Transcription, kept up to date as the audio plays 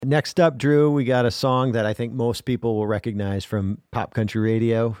Next up, Drew, we got a song that I think most people will recognize from pop country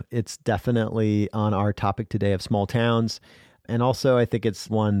radio. It's definitely on our topic today of small towns. And also, I think it's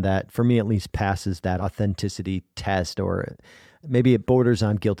one that, for me at least, passes that authenticity test, or maybe it borders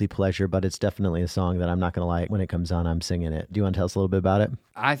on guilty pleasure, but it's definitely a song that I'm not going to lie. When it comes on, I'm singing it. Do you want to tell us a little bit about it?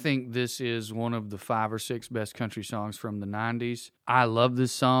 I think this is one of the 5 or 6 best country songs from the 90s. I love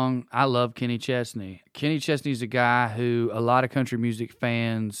this song. I love Kenny Chesney. Kenny Chesney's a guy who a lot of country music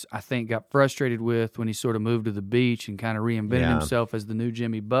fans, I think, got frustrated with when he sort of moved to the beach and kind of reinvented himself as the new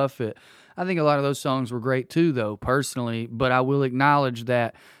Jimmy Buffett. I think a lot of those songs were great too, though, personally, but I will acknowledge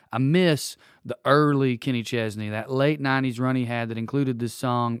that I miss the early Kenny Chesney, that late 90s run he had that included this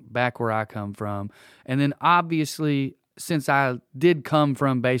song, Back Where I Come From. And then obviously, since I did come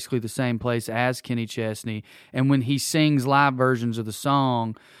from basically the same place as Kenny Chesney, and when he sings live versions of the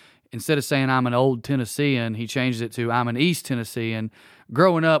song, instead of saying I'm an old Tennessean, he changes it to I'm an East Tennessean.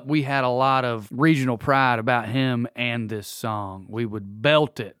 Growing up, we had a lot of regional pride about him and this song. We would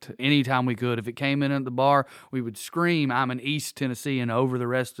belt it anytime we could. If it came in at the bar, we would scream, I'm an East Tennessean over the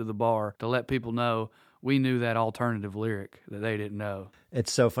rest of the bar to let people know we knew that alternative lyric that they didn't know.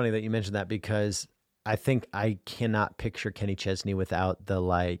 It's so funny that you mentioned that, because I think I cannot picture Kenny Chesney without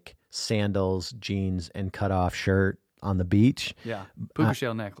the sandals, jeans, and cutoff shirt on the beach. Yeah, puka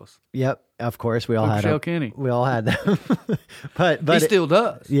shell necklace. Yep, of course we all puka had shell Kenny. We all had them, but he still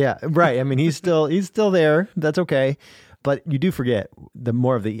does. Yeah, right. I mean, he's still there. That's okay. But you do forget the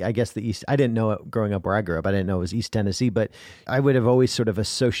more of the, I guess, the East. I didn't know it growing up where I grew up. I didn't know it was East Tennessee, but I would have always sort of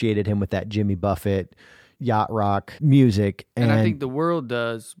associated him with that Jimmy Buffett yacht rock music. And I think the world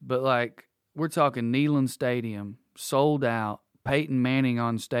does, but we're talking Neyland Stadium, sold out, Peyton Manning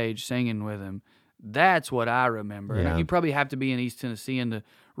on stage singing with him. That's what I remember. Yeah. And you probably have to be an East Tennessean to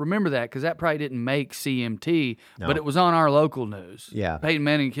remember that, because that probably didn't make CMT, but it was on our local news. Yeah. Peyton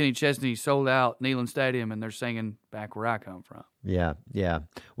Manning and Kenny Chesney sold out Neyland Stadium, and they're singing Back Where I Come From. Yeah, yeah.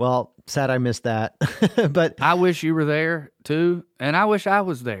 Well, sad I missed that. But I wish you were there, too, and I wish I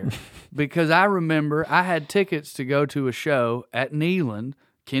was there, because I remember I had tickets to go to a show at Neyland,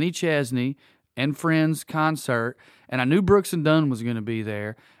 Kenny Chesney and Friends concert, and I knew Brooks and Dunn was going to be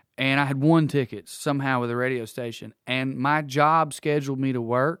there. And I had won tickets somehow with a radio station. And my job scheduled me to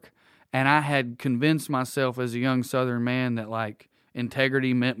work. And I had convinced myself as a young Southern man that,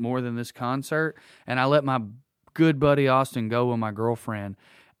 integrity meant more than this concert. And I let my good buddy Austin go with my girlfriend.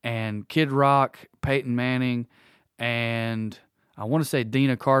 And Kid Rock, Peyton Manning, and I want to say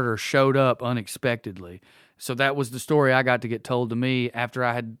Dina Carter showed up unexpectedly. So that was the story I got to get told to me after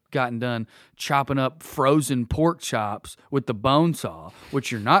I had gotten done chopping up frozen pork chops with the bone saw,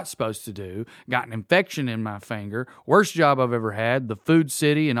 which you're not supposed to do. Got an infection in my finger. Worst job I've ever had. The Food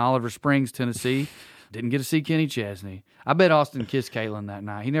City in Oliver Springs, Tennessee. Didn't get to see Kenny Chesney. I bet Austin kissed Caitlin that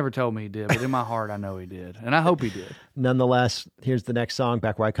night. He never told me he did, but in my heart I know he did. And I hope he did. Nonetheless, here's the next song,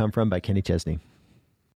 Back Where I Come From by Kenny Chesney.